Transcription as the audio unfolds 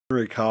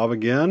Henry Cobb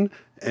again,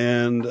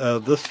 and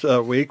this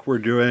week we're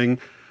doing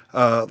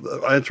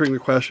answering the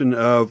question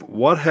of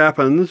what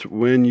happens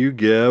when you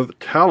give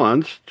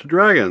talents to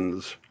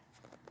dragons.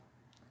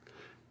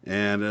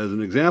 And as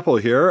an example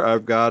here,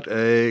 I've got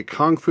a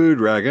Kung Fu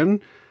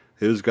dragon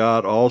who's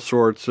got all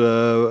sorts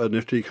of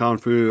nifty Kung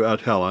Fu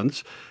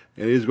talents,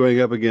 and he's going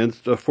up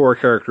against 4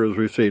 characters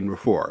we've seen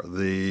before.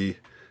 The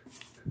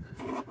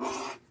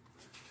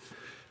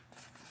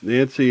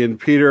Nancy and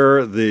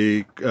Peter,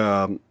 the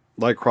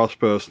light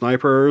crossbow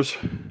snipers.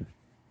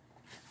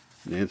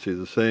 Nancy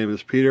the same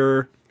as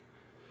Peter.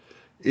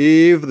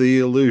 Eve the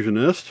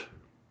illusionist.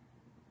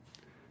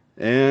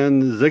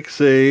 And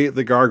Zixi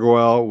the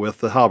gargoyle with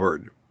the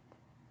halberd.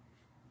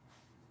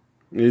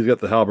 He's got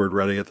the halberd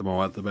ready at the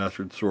moment. The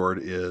bastard sword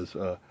is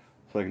a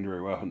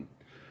secondary weapon.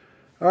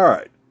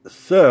 Alright,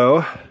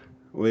 so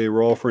we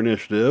roll for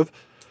initiative.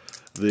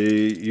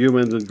 The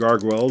humans and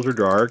gargoyles are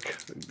dark.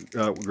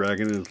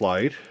 Dragon is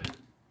light.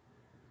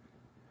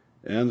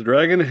 And the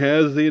dragon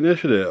has the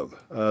initiative.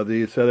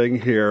 The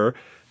setting here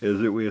is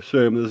that we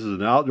assume this is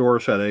an outdoor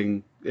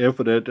setting,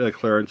 infinite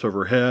clearance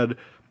overhead,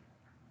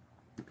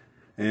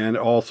 and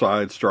all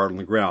sides start on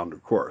the ground,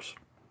 of course.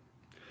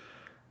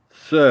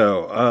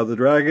 So, the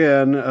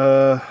dragon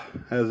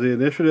has the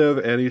initiative,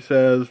 and he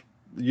says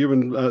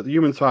the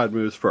human side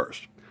moves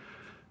first.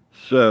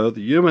 So,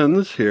 the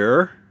humans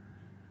here,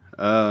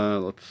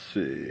 let's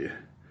see.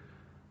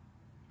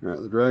 All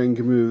right, the dragon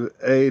can move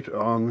 8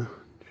 on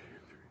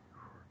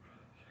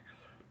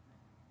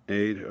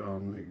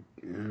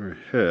the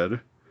head.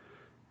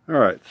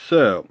 Alright,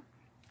 so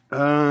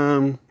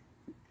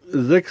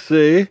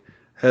Zixi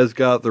has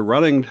got the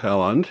running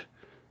talent.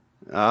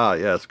 Ah,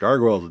 yes,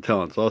 gargoyles are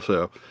talents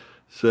also.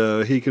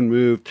 So he can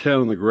move 10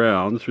 on the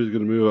ground, so he's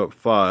going to move up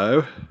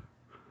 5.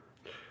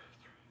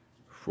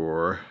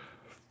 4,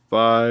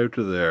 5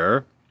 to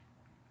there.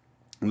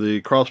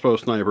 The crossbow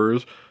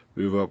snipers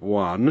move up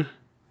 1.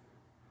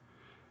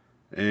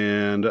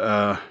 And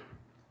the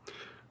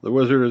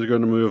wizard is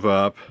going to move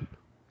up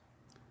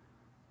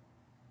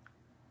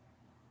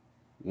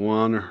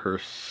 1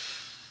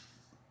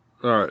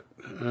 Alright,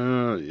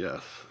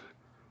 yes.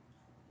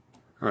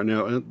 Alright,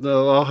 now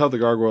I'll have the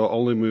gargoyle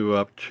only move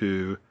up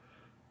to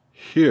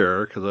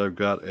here because I've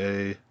got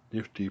a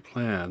nifty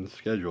plan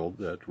scheduled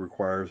that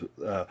requires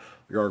the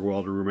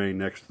gargoyle to remain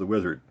next to the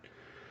wizard.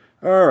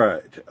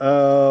 Alright,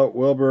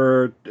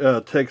 Wilbur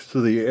takes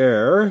to the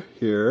air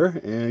here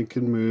and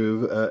can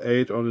move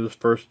 8 on his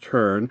first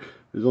turn.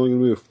 He's only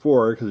going to move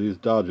 4 because he's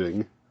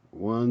dodging.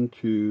 1,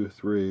 2,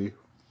 3,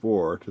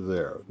 4 to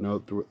there.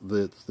 Note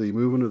that it's the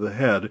movement of the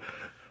head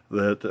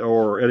that,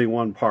 or any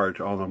one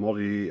part on a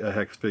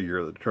multi-hex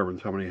figure that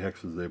determines how many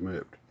hexes they've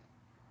moved.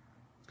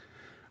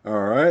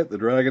 Alright, the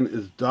dragon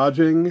is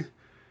dodging.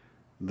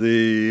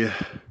 The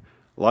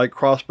light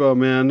crossbow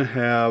men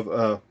have,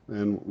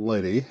 and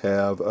lady,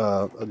 have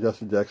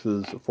adjusted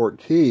dexes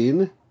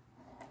 14.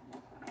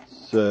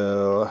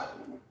 So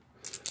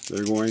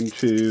they're going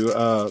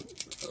to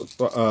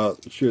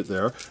shoot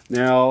there.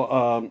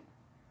 Now,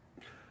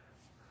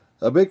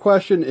 a big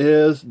question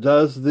is,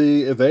 does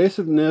the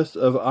evasiveness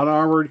of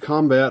unarmored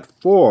combat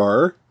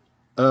 4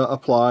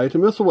 apply to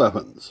missile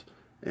weapons?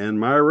 And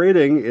my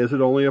rating is it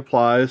only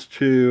applies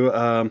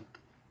to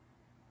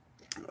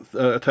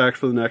attacks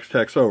for the next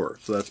hex over.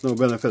 So that's no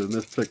benefit in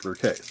this particular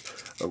case.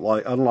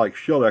 Unlike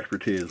shield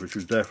expertise, which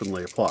would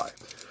definitely apply.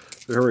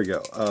 So here we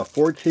go.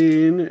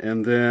 14,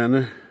 and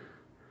then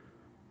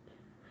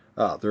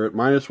they're at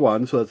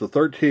 -1, so that's a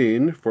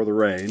 13 for the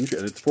range,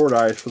 and it's 4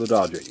 dice for the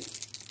dodging.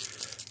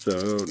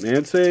 So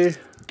Nancy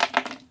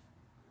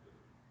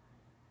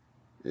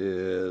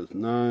is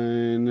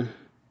 9,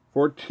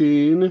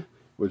 14,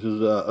 which is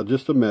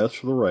just a miss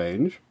for the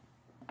range.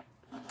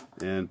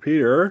 And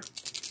Peter,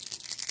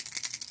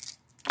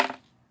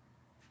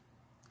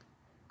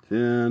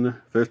 10,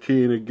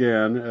 15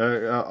 again,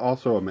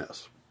 also a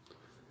miss.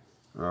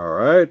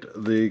 Alright,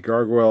 the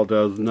gargoyle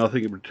does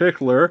nothing in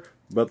particular,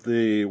 but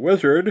the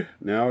wizard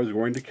now is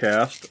going to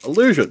cast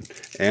Illusion.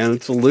 And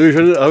it's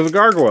Illusion of a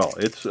gargoyle.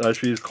 It's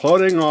she's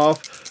cloning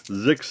off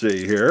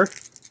Zixi here.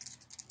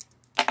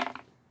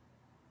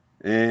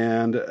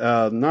 And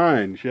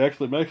 9. She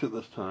actually makes it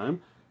this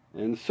time.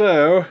 And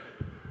so,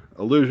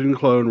 Illusion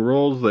clone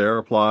rules there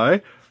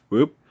apply.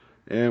 Whoop.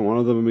 And one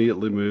of them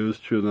immediately moves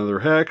to another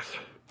hex.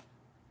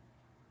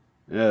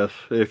 Yes,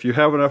 if you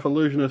have enough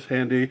illusionists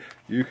handy,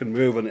 you can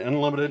move an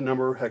unlimited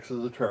number of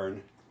hexes a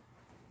turn.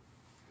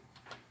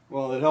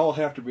 Well, they'd all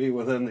have to be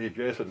within the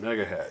adjacent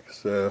megahex,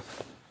 so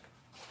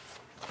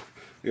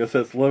I guess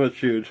that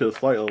limits you to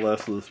slightly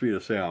less than the speed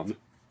of sound.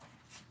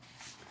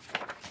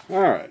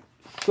 Alright,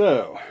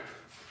 so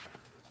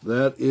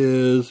that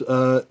is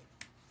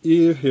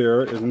Eve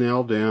here is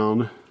now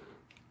down .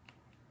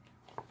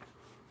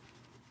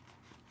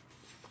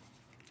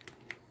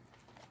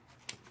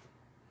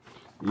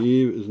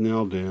 Eve is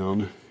now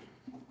down .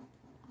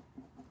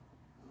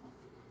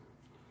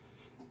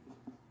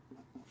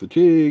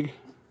 Fatigue,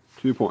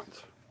 2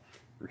 points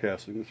for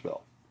casting the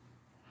spell.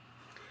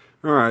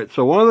 Alright,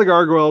 so one of the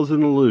gargoyles is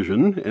an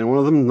illusion, and one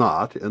of them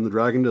not, and the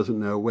dragon doesn't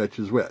know which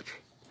is which.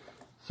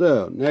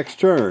 So, next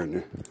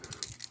turn.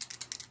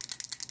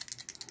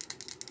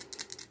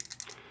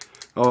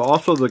 Oh,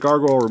 also, the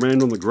gargoyle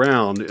remained on the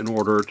ground in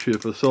order to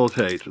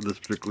facilitate this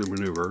particular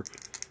maneuver.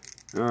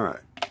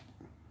 Alright.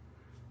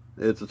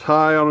 It's a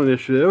tie on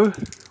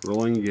initiative.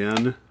 Rolling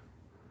again.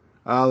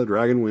 Ah, the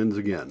dragon wins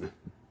again.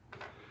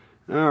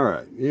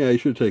 Alright. Yeah, you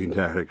should have taken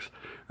tactics.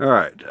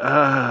 Alright.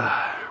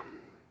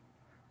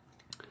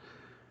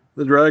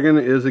 The dragon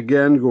is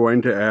again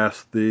going to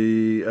ask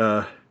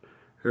the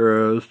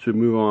heroes to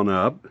move on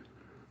up.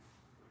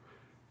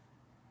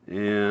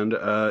 And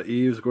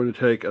Eve's going to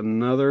take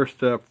another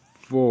step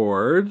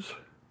forwards.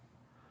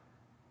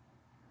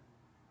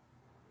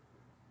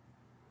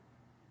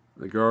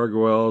 The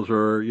gargoyles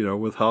are,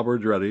 with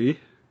halberds ready.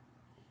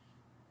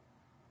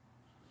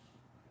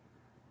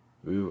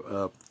 Move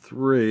up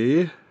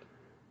 3. The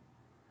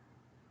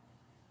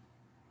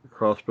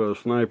crossbow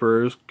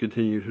snipers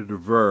continue to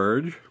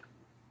diverge.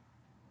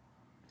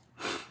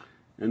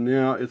 And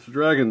now it's the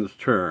dragon's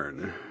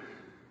turn.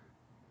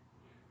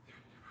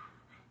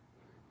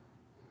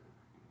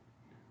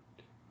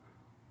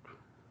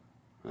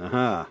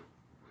 Aha.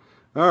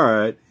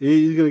 Alright,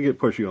 he's going to get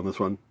pushy on this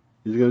one.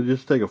 He's going to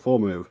just take a full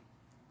move.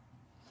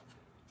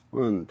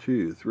 1,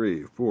 2,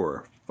 3,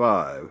 4,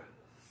 5,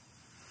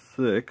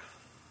 6,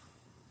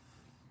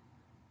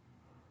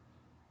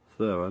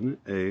 7,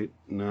 8,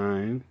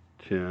 9,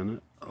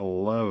 10,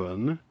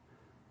 11,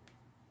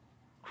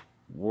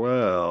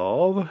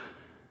 12,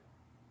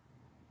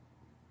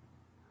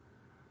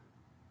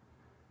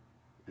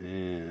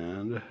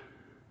 and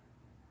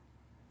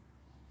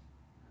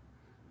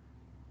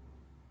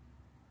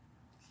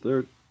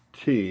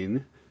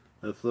 13.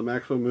 That's the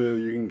maximum move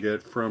you can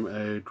get from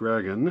a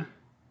dragon.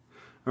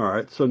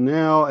 Alright, so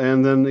now,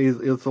 and then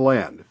it's a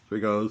land. So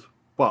he goes,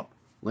 whop,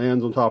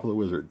 lands on top of the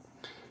wizard.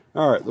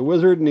 Alright, the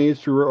wizard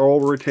needs to roll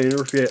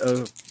retainer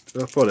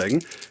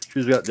footing.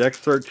 She's got Dex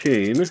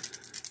 13.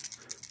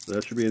 So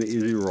that should be an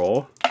easy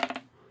roll.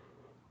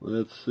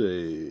 Let's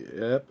see.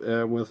 Yep,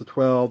 and with a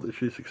 12,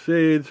 she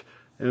succeeds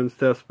and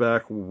steps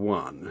back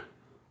 1.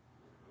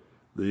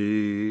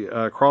 The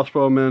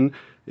crossbowman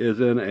is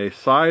in a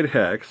side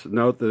hex.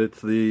 Note that it's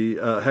the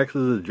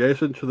hexes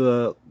adjacent to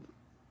the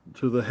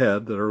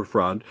head that are in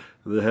front,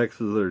 and the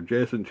hexes that are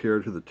adjacent here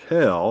to the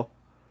tail,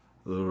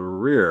 the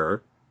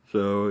rear.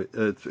 So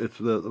it's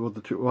one of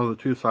the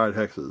two side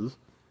hexes.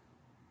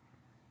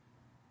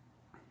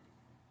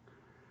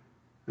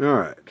 All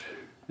right,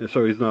 and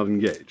so he's not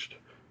engaged.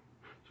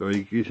 So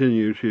he can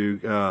continue to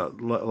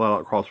let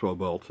out crossbow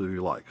bolts if he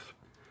likes.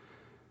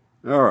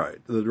 All right,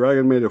 the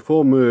dragon made a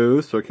full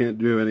move, so can't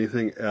do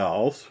anything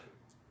else.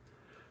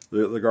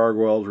 The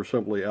gargoyles are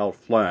simply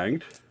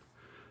outflanked.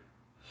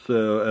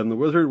 So, and the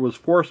wizard was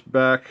forced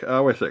back.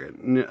 Wait a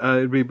second.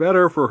 It'd be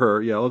better for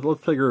her. Yeah,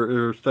 let's take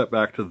her step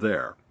back to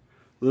there.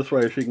 This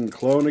way she can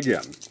clone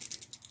again.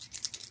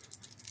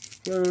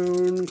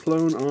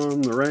 Clone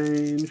on the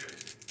range.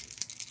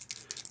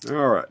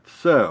 Alright,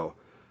 so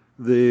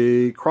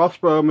the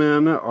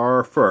crossbowmen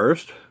are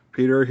first.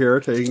 Peter here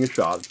taking a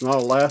shot. It's not a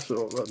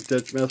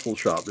last-ditch missile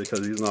shot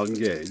because he's not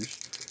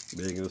engaged,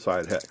 being in the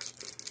side hex.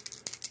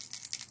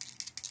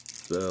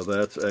 So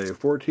that's a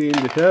 14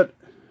 to hit.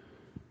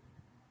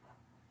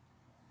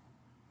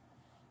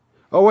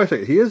 Oh, wait a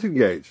second. He is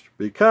engaged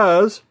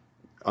because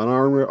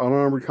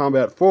unarmored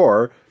combat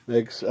 4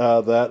 makes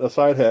that a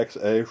side hex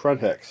a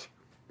front hex.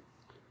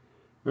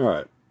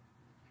 Alright.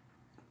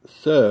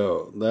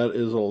 So, that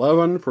is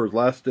 11 for his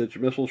last-ditch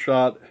missile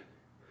shot,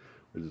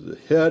 which is a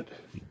hit.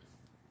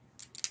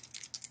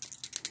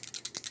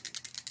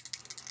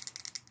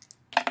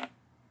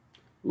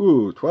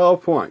 Ooh,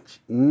 12 points.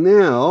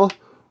 Now,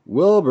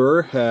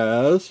 Wilbur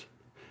has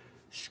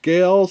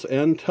scales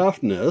and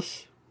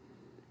toughness,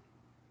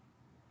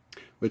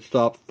 which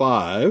stop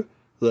 5.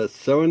 So that's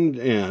 7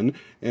 and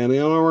the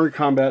unarmored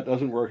combat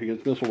doesn't work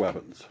against missile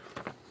weapons.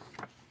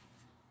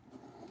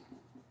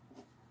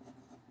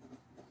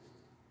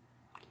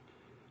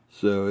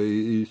 So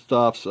he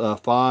stops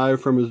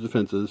 5 from his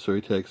defenses, so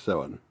he takes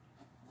 7.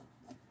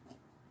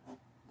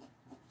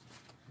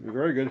 A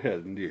very good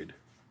hit indeed.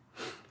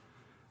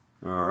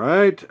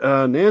 Alright,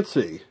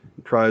 Nancy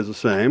tries the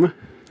same.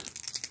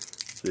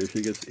 See if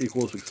she gets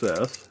equal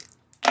success.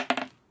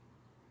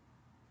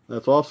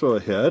 That's also a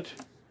hit.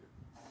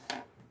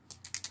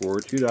 For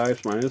 2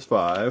 dice minus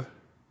 5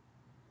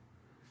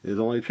 is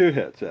only 2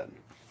 hits in.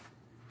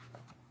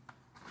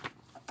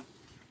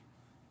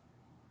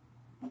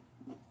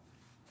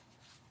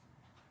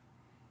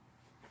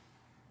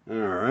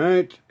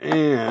 Alright,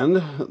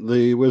 and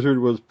the wizard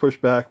was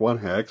pushed back 1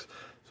 hex,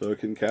 so it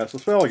can cast a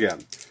spell again.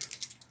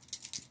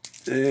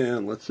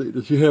 And let's see,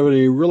 does he have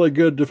any really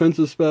good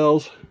defensive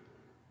spells?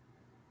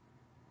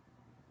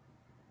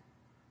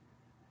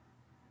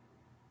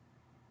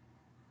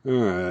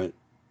 Alright.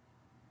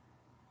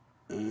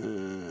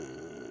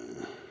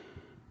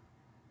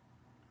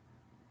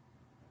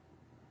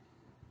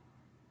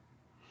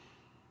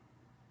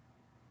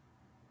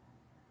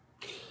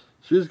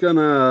 She's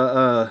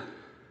gonna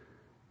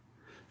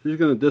She's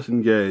going to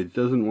disengage.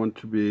 Doesn't want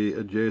to be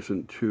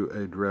adjacent to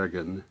a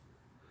dragon.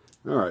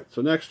 Alright,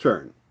 so next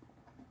turn.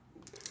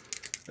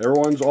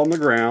 Everyone's on the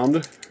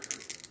ground.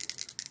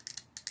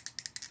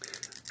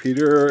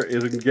 Peter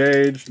is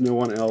engaged. No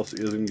one else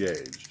is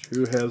engaged.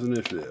 Who has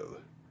initiative?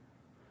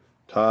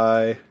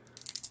 Ty.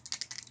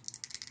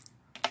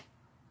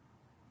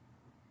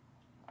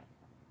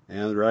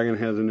 And the dragon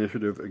has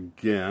initiative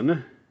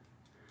again.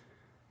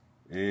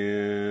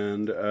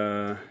 And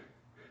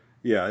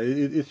yeah,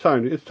 it's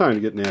time to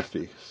get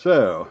nasty.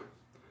 So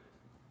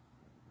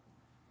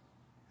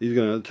he's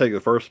going to take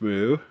the first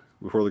move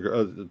before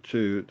the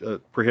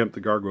to preempt the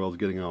gargoyles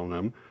getting on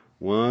him.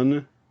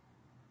 1,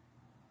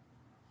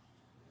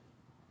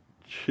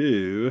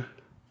 2,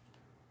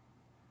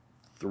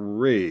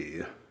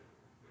 3.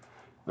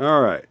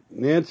 All right,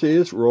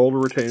 Nancy's roll to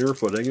retain her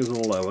footing is an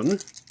 11.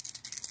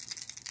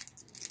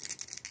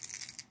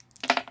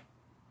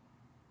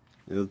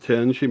 With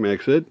 10, she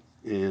makes it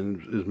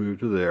and is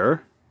moved to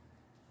there.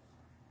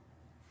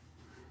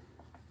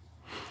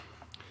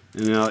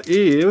 And now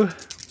Eve,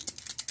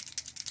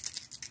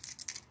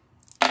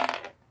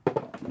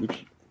 oops,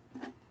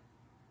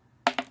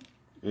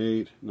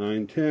 8,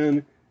 9,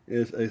 10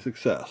 is a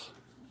success.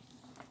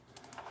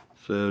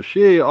 So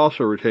she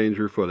also retains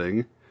her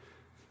footing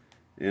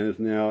and is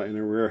now in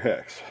a rear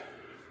hex.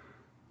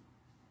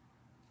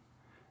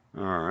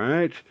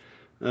 Alright.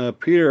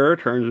 Peter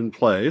turns in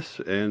place,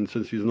 and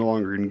since he's no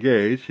longer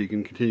engaged, he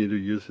can continue to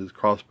use his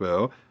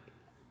crossbow.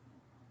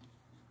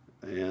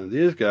 And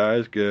these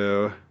guys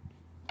go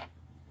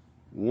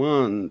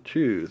 1,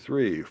 2,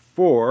 3,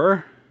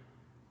 4,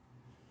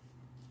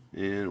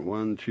 and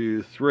 1,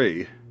 2,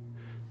 3.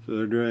 So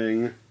they're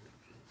doing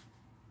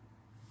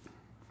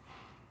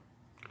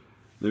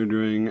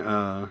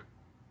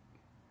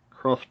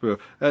crossbow.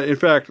 In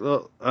fact,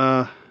 let's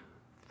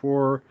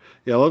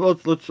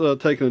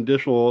take an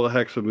additional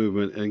hex of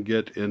movement and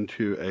get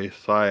into a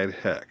side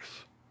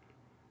hex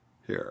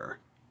here.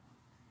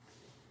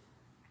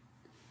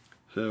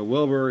 So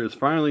Wilbur is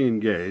finally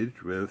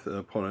engaged with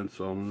opponents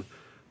on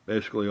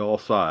basically all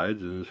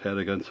sides and is head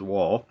against the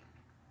wall.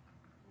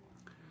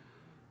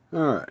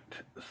 Alright,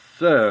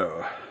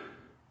 so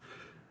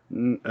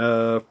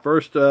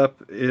first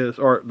up is,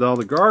 now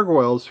the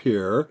gargoyles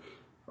here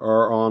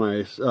are on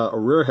a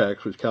rear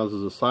hex, which counts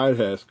as a side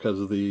hex because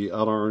of the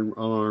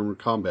unarmed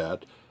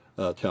combat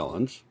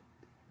talents.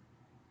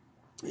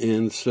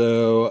 And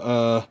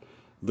so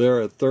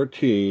they're at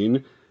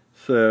 13.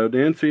 So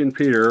Nancy and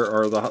Peter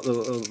are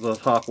the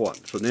top one.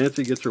 So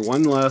Nancy gets her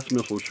one last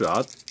missile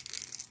shot,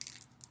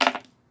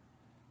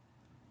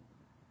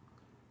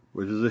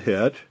 which is a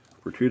hit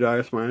for 2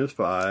 dice minus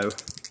 5.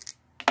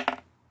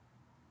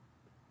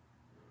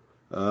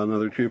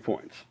 Another 2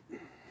 points.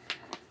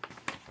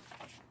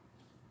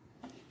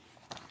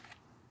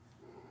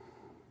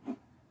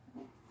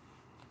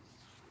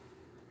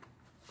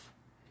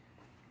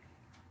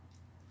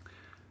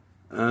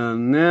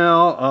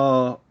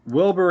 Now,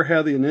 Wilbur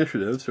had the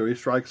initiative, so he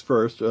strikes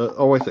first.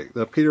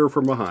 Peter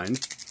from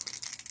behind.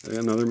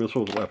 Another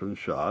missile weapon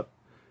shot.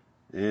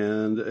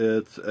 And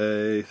it's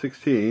a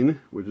 16,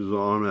 which is an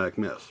automatic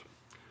miss.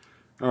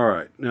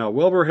 Alright, now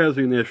Wilbur has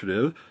the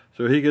initiative,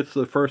 so he gets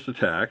the first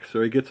attack.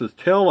 So he gets his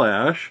tail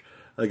lash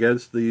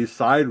against the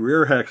side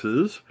rear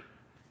hexes,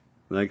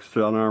 thanks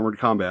to unarmored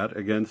combat,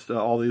 against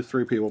all these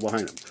 3 people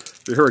behind him.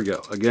 So here we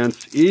go.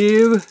 Against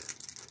Eve,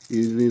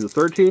 he needs a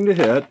 13 to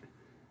hit.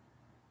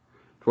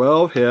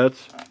 12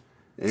 hits,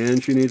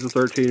 and she needs a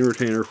 13 to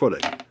retain her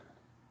footing.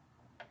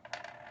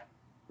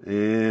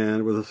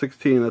 And with a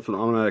 16, that's an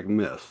automatic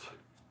miss.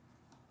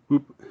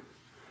 Boop.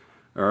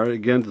 Alright,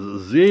 against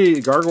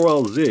Z,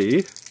 Gargoyle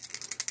Z,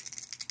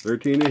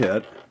 13 to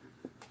hit.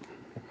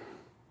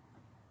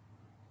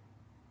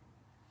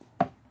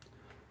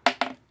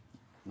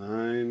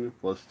 Nine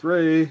plus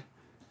 3,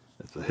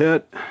 that's a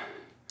hit.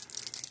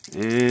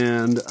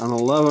 And an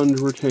 11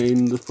 to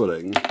retain the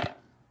footing.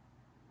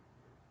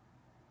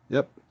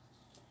 Yep.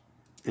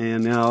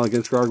 And now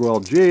against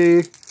Gargoyle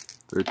G,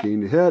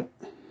 13 to hit.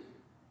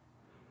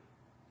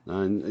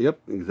 9, yep,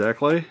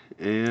 exactly.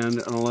 And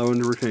an 11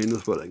 to retain the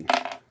footing.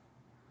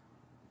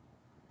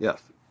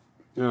 Yes.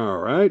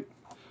 Alright.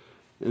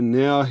 And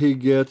now he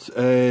gets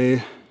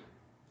a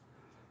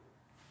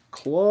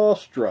claw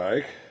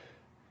strike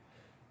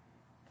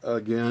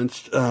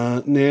against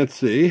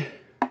Nancy.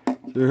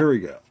 So here we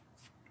go.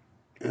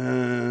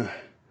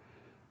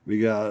 We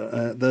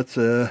got, that's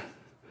a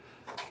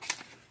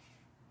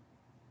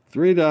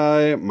 3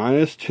 die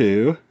minus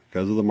 2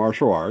 because of the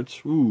martial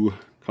arts. Ooh,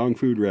 Kung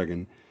Fu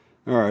Dragon.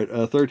 Alright,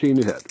 13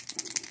 to hit.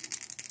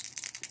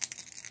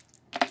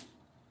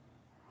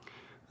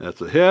 That's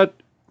a hit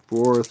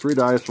for 3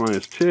 dice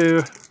minus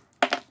 2.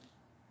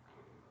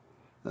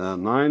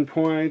 9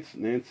 points.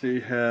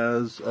 Nancy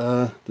has,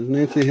 does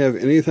Nancy have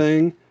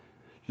anything?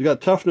 She's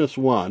got toughness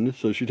 1,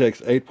 so she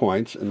takes 8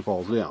 points and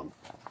falls down.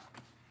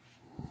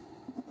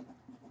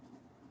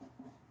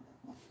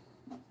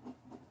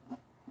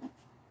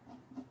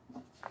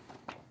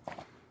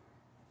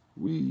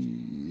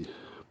 Whee.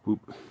 Boop.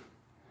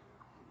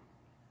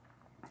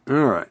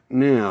 Alright,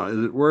 now,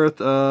 is it worth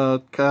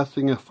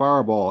casting a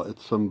fireball at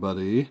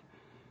somebody?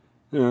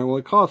 Alright, well,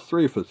 it costs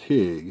 3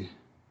 fatigue.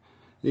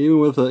 Even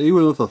with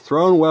a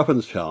thrown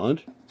weapons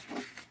talent.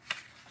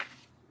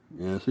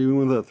 Yes, even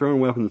with that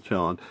thrown weapons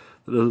talent,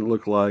 that doesn't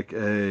look like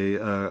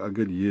a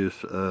good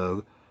use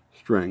of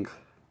strength.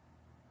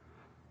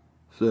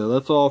 So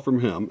that's all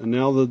from him. And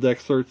now the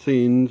Dex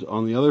 13's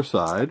on the other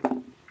side.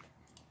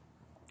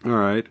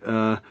 Alright,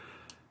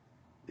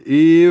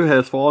 Eve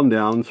has fallen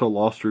down, so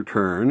lost her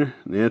turn.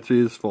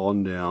 Nancy has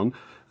fallen down.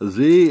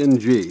 Z and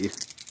G.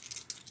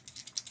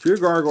 2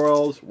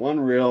 gargoyles, 1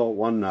 real,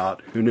 1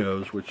 not. Who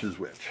knows which is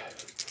which.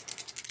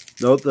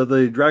 Note that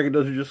the dragon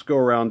doesn't just go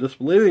around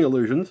disbelieving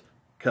illusions,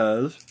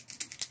 because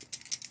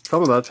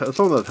some of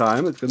the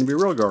time it's going to be a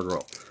real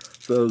gargoyle.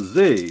 So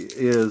Z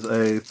is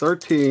a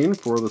 13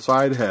 for the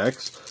side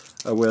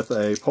hex with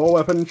a pole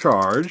weapon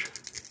charge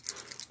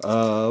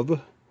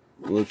of,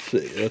 let's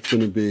see, that's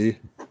going to be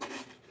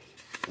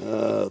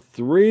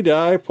 3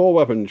 die pole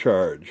weapon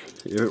charge,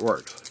 if it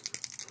works.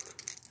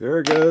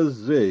 There goes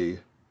Z.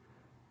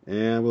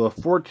 And with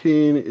a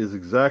 14 is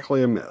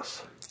exactly a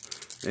miss.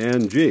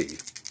 And G,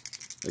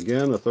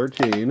 again a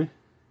 13.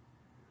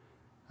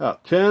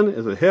 10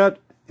 is a hit,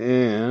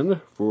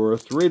 and for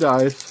 3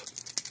 dice,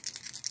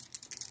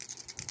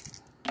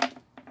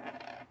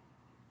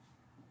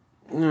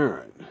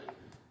 alright,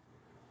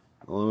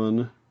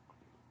 11.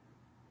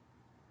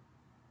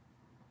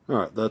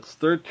 Alright, that's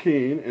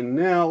 13, and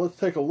now let's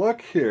take a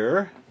look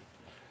here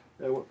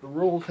at what the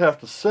rules have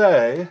to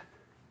say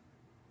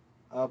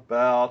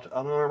about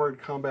unarmored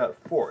combat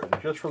force.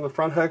 Just from the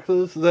front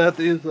hexes that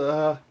is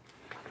the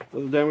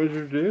damage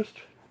reduced.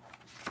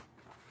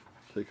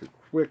 Take a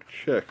quick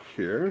check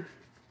here.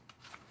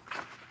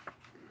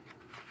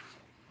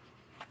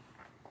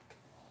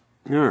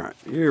 Alright,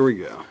 here we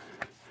go.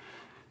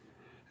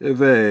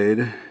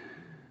 Evade.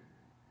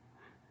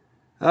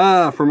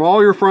 From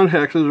all your front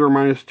hexes are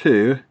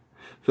 -2.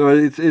 So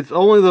it's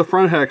only the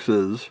front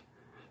hexes.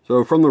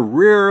 So from the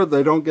rear,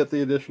 they don't get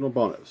the additional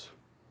bonus.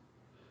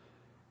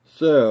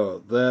 So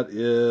that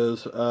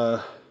is,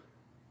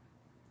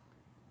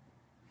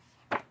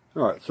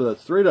 alright, so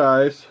that's 3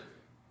 dice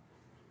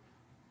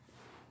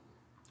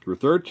for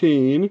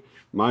 13,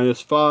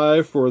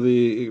 -5 for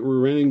the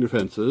remaining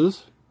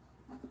defenses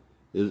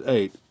is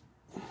 8.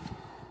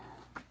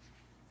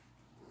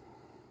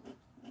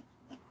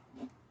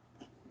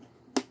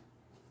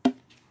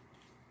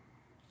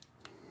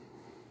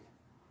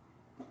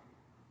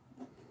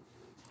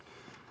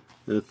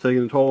 And it's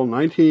taken a total of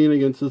 19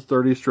 against his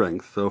 30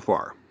 strength so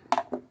far.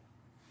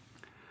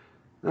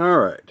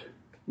 Alright,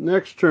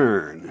 next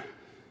turn.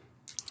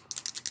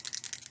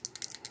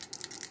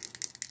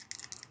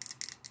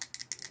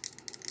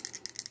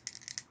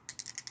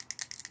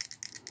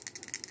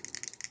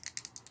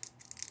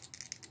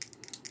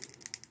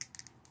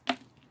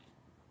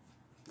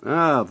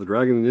 The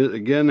dragon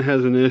again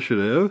has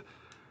initiative.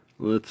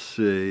 Let's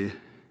see.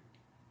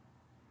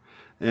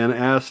 And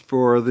asked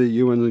for the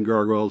humans and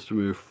gargoyles to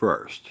move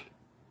first.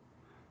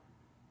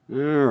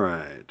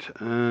 Alright.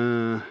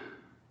 Well,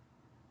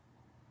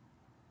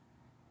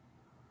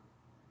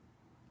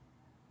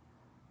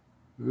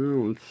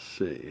 let's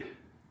see.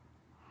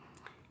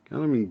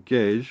 Got them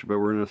engaged, but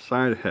we're in a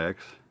side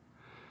hex.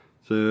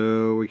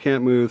 So we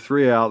can't move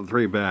 3 out and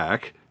 3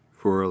 back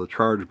for the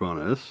charge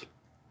bonus.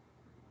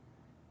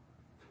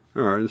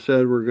 Alright,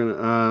 instead we're gonna,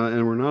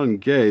 and we're not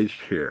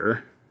engaged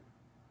here.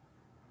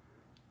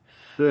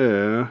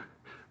 So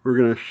we're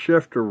gonna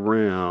shift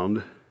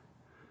around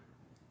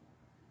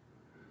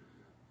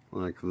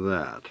like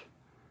that.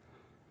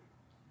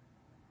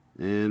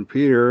 And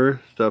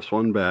Peter steps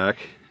 1 back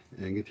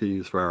and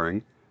continues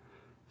firing.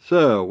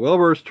 So,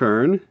 Wilbur's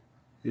turn.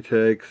 He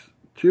takes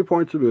 2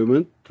 points of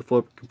movement to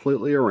flip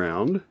completely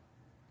around.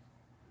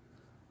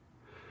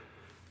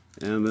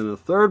 And then a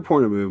 3rd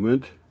point of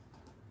movement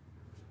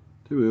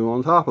to move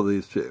on top of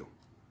these 2.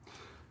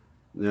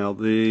 Now,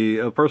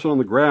 the person on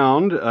the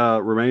ground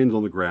remains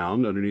on the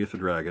ground underneath the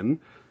dragon.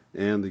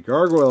 And the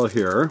gargoyle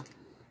here,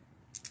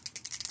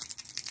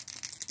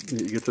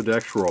 he gets a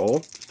dex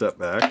roll, step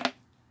back,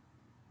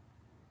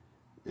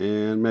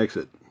 and makes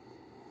it.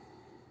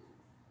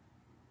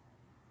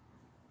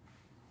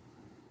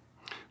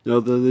 Now,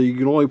 you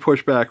can only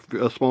push back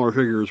smaller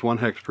figures 1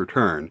 hex per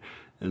turn,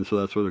 and so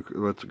that's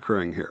what's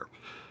occurring here.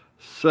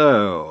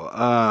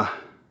 So,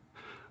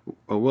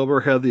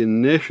 Wilbur had the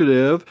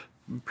initiative.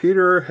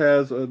 Peter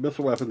has a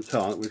missile weapons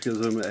talent, which gives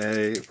him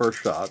a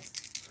first shot.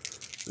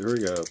 There we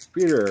go.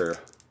 Peter.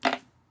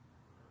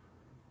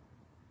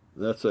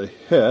 That's a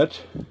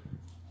hit.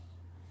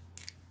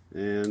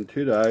 And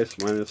 2 dice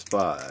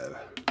 -5.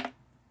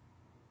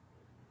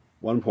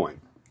 1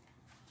 point.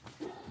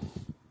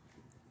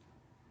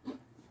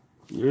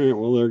 Alright,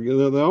 well,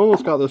 they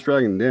almost got this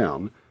dragon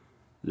down.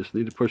 Just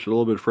need to push it a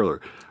little bit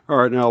further.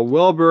 Alright, now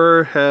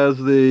Wilbur has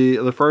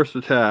the first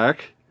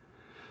attack.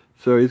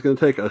 So he's going to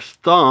take a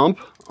stomp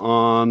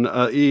on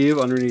Eve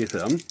underneath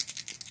him.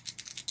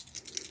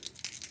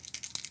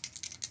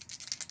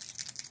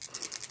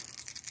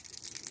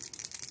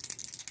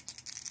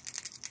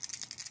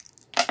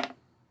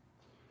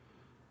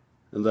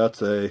 And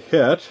that's a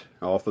hit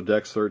off the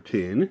Dex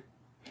 13.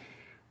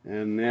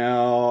 And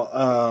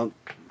now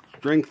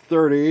Strength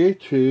 30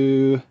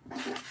 to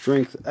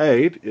Strength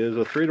 8 is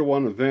a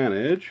 3-to-1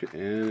 advantage.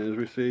 And as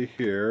we see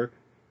here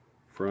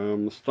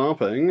from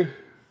stomping,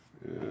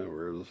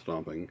 where's the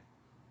stomping?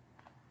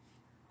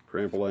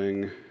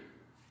 Trampling.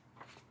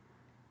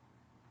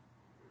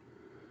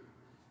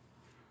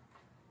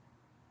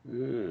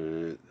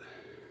 Alright.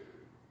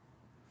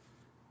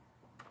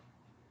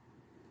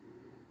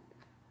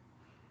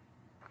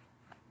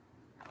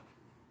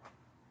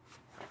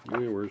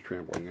 Yeah, where's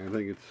trampling? I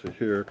think it's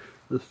here.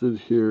 Listed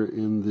here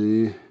in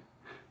the,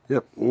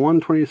 yep,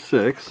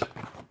 126.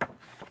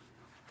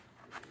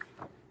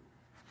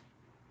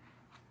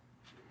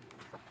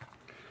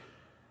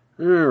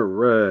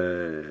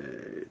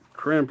 Alright.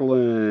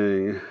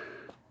 Trampling.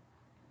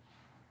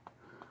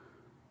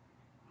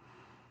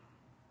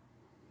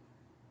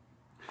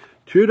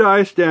 Two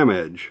dice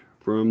damage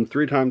from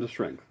 3 times the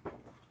strength.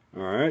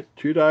 Alright,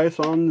 2 dice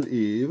on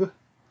Eve.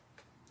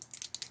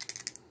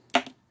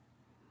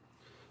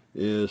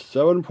 Is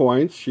 7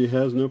 points. She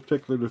has no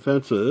particular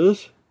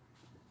defenses.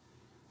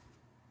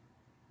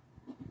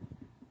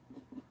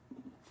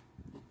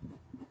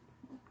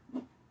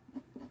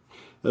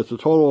 That's a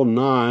total of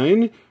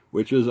 9,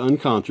 which is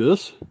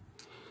unconscious.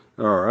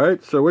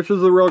 Alright, so which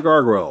is the real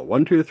gargoyle?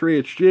 1, 2, 3,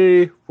 it's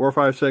G. 4,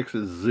 5, 6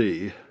 is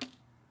Z.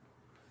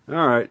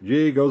 Alright,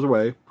 G goes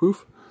away.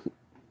 Poof.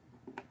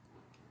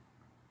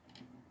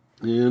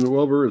 And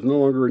Wilbur is no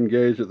longer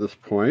engaged at this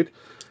point.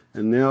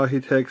 And now he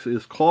takes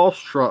his claw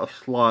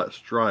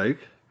strike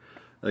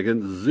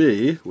against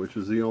Z, which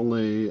is the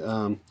only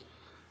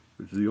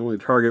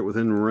target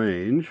within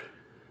range.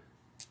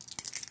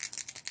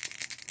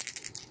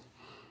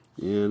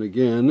 And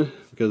again,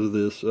 because of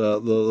this,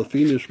 the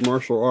fiendish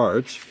martial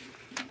arts,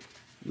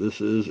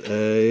 this is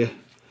a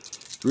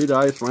 3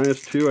 dice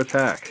minus 2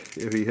 attack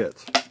if he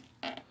hits.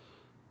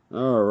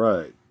 All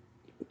right,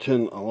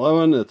 10,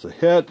 11. It's a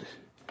hit.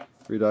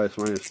 3 dice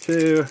minus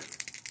 2.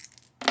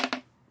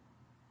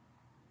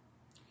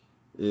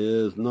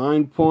 Is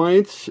 9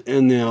 points,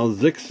 and now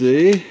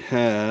Zixi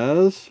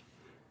has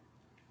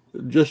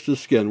just his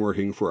skin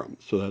working for him.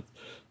 So that's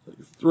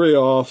 3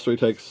 off, so he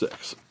takes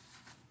 6.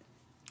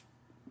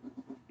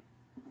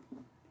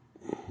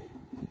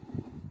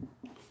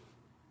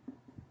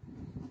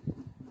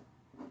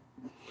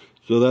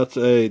 So that's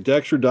a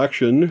dex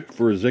reduction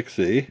for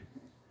Zixi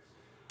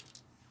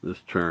this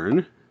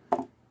turn,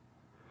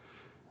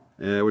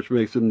 which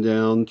makes him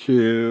down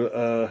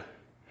to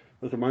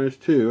that's a minus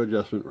 2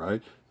 adjustment,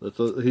 right?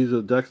 He's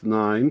a dex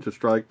 9 to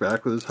strike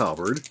back with his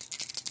halberd.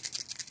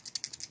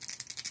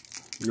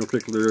 No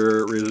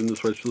particular reason to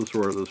switch to the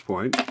sword at this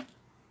point.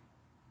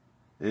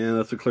 And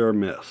that's a clear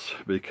miss,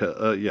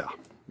 because, yeah,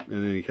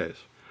 in any case.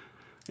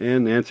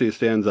 And Nancy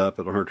stands up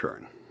on her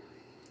turn.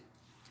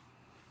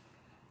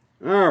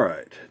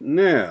 Alright,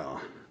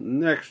 now,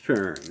 next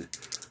turn.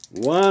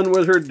 1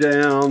 wizard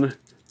down,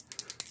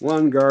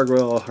 1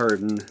 gargoyle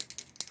hardened,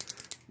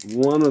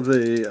 1 of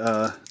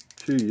the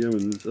 2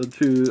 humans,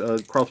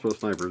 2 crossbow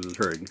snipers is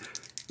hurting.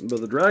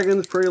 But the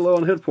dragon's pretty low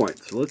on hit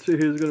points, so let's see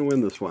who's going to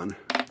win this one.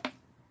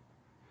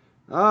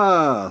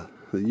 Ah,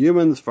 the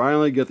humans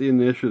finally get the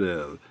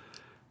initiative.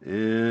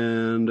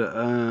 And,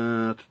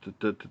 they're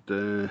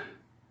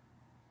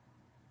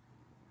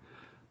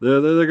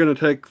going to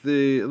take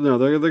the, no,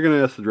 they're going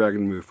to ask the dragon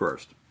to move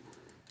first.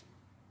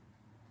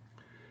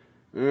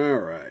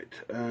 Alright,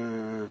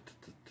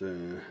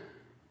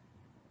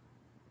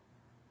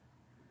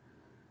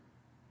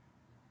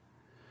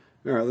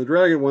 Alright, the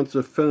dragon wants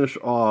to finish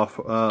off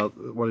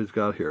what he's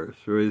got here.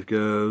 So he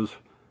goes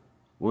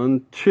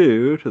 1,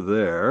 2 to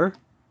there.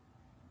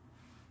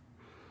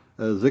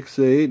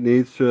 Zixi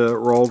needs to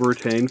roll to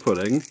retain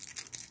footing.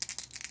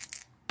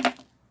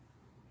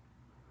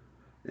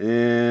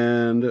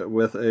 And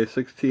with a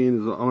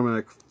 16 is an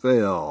automatic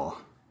fail.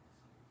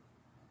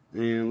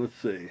 And let's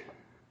see.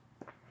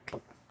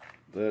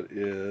 That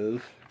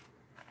is,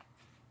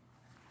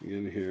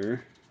 again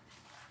here,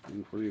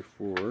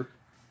 124.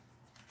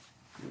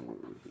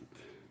 What was it?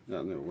 No,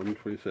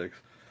 126.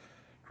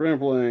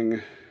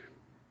 Trampling.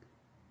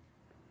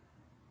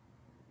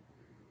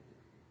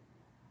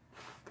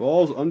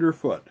 Falls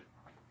underfoot.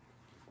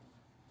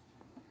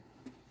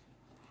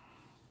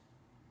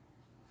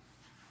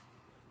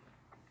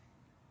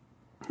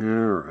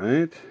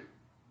 Alright.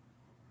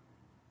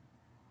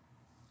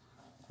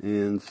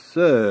 And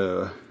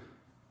so,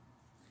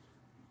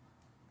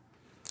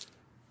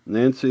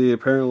 Nancy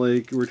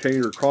apparently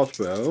retained her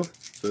crossbow,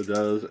 so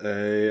does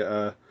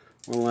a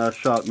one last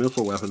shot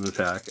missile weapon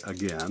attack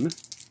again,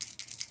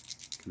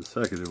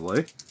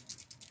 consecutively.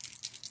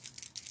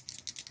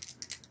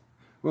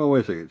 Well,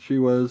 wait a second. She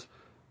was...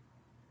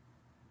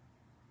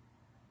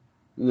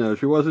 No,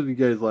 she wasn't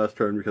engaged last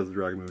turn because the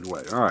dragon moved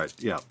away. Alright,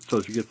 yeah.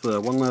 So she gets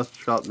one last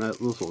shot in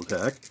that missile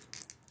attack.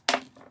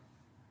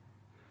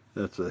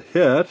 That's a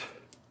hit.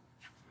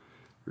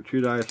 For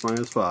 2 dice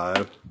minus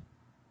 5.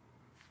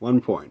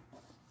 1 point.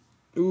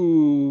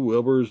 Ooh,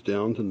 Wilbur's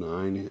down to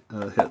 9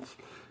 hits.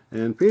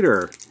 And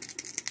Peter.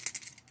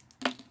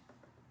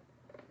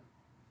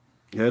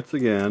 hits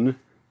again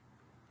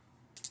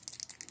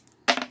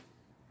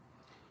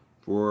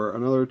for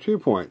another 2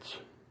 points.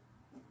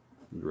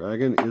 The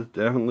dragon is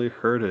definitely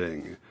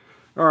hurting.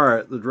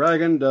 Alright, the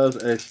dragon does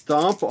a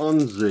stomp on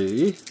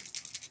Z.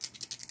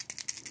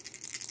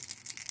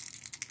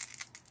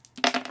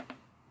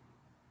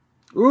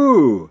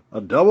 Ooh, a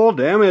double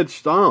damage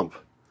stomp.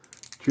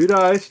 2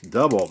 dice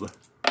doubled.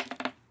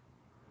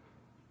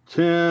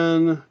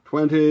 10,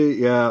 20,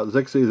 yeah,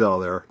 Zixie's out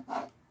there.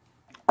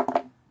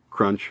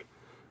 Crunch.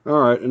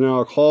 Alright, and now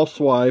a claw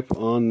swipe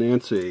on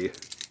Nancy.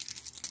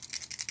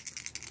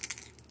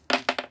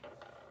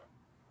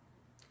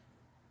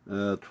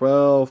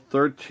 12,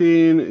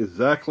 13,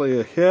 exactly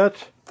a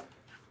hit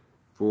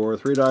for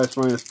 3 dice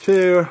minus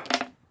 2.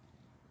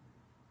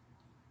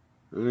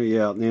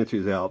 Yeah,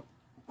 Nancy's out.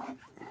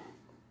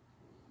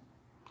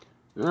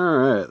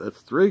 Alright,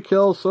 that's 3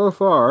 kills so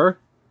far.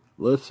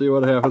 Let's see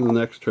what happens the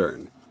next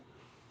turn.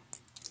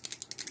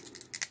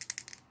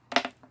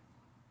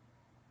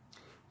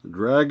 The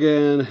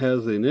dragon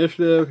has the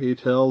initiative. He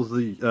tells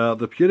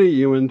the puny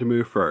human to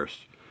move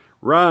first.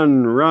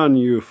 Run, run,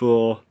 you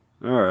fool.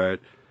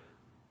 Alright.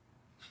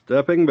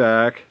 Stepping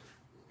back,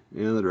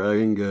 and the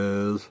dragon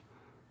goes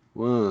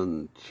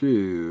 1,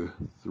 2,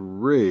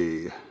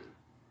 3.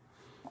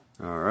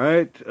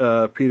 Alright,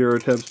 Peter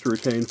attempts to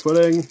retain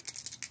footing.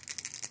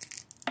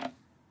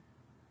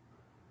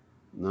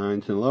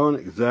 9, 10, 11,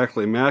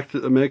 exactly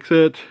makes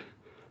it.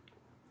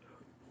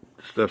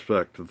 Steps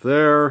back to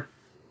there.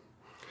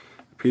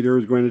 Peter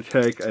is going to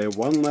take a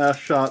 1 last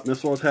shot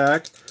missile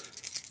attack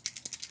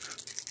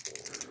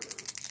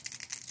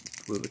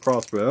with the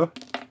crossbow.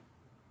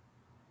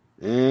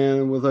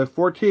 And with a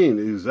 14,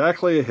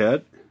 exactly a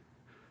hit.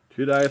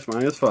 2 dice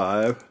minus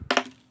 5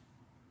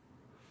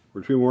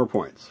 for 2 more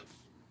points.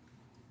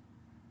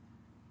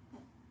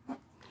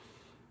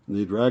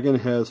 The dragon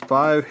has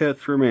 5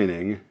 hits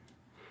remaining,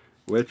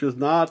 which is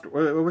not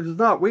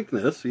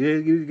weakness.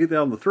 You get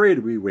down to 3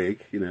 to be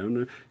weak. You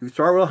know, if you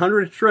start with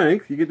 100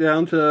 strength, you get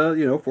down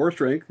to 4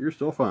 strength. You're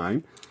still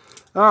fine.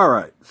 All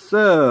right,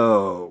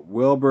 so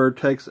Wilbur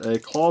takes a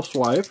claw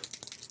swipe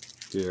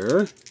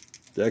here.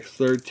 Dex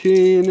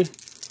 13,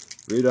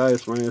 3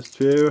 dice minus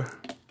 2.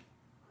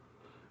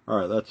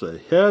 Alright, that's a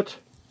hit.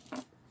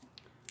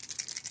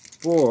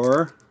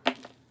 4.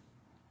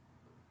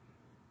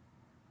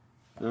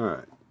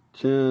 Alright,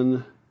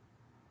 10,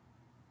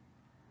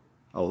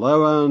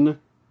 11,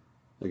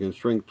 against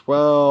strength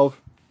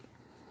 12.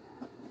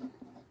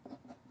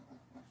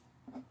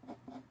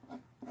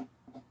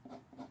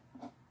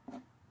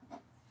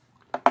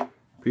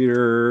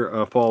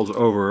 Peter falls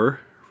over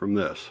from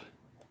this.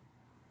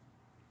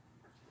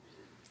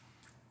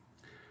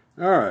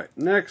 Alright,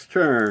 next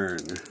turn.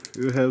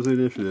 Who has the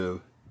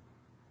initiative?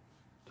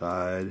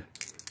 Tied.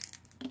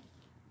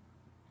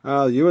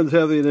 The humans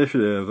have the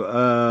initiative.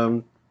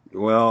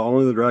 Well,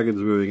 only the dragon's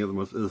moving at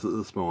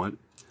this moment.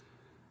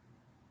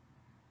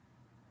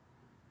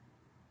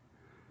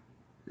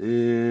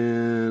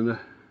 And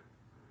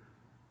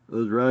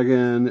the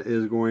dragon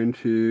is going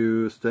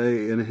to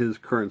stay in his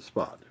current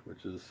spot,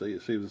 which is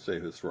seems the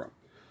safest for him.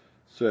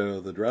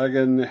 So the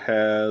dragon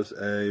has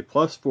a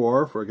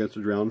 +4 for against a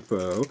drowned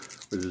foe,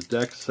 which is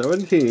Dex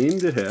 17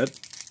 to hit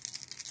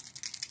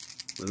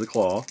with a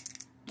claw.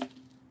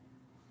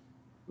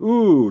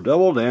 Ooh,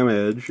 double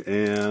damage,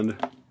 and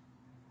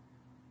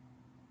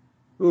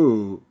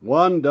ooh,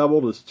 1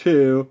 doubled is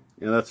 2,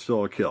 and that's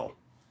still a kill.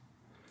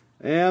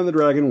 And the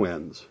dragon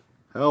wins.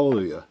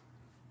 Hallelujah.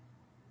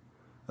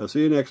 I'll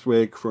see you next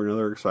week for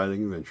another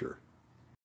exciting adventure.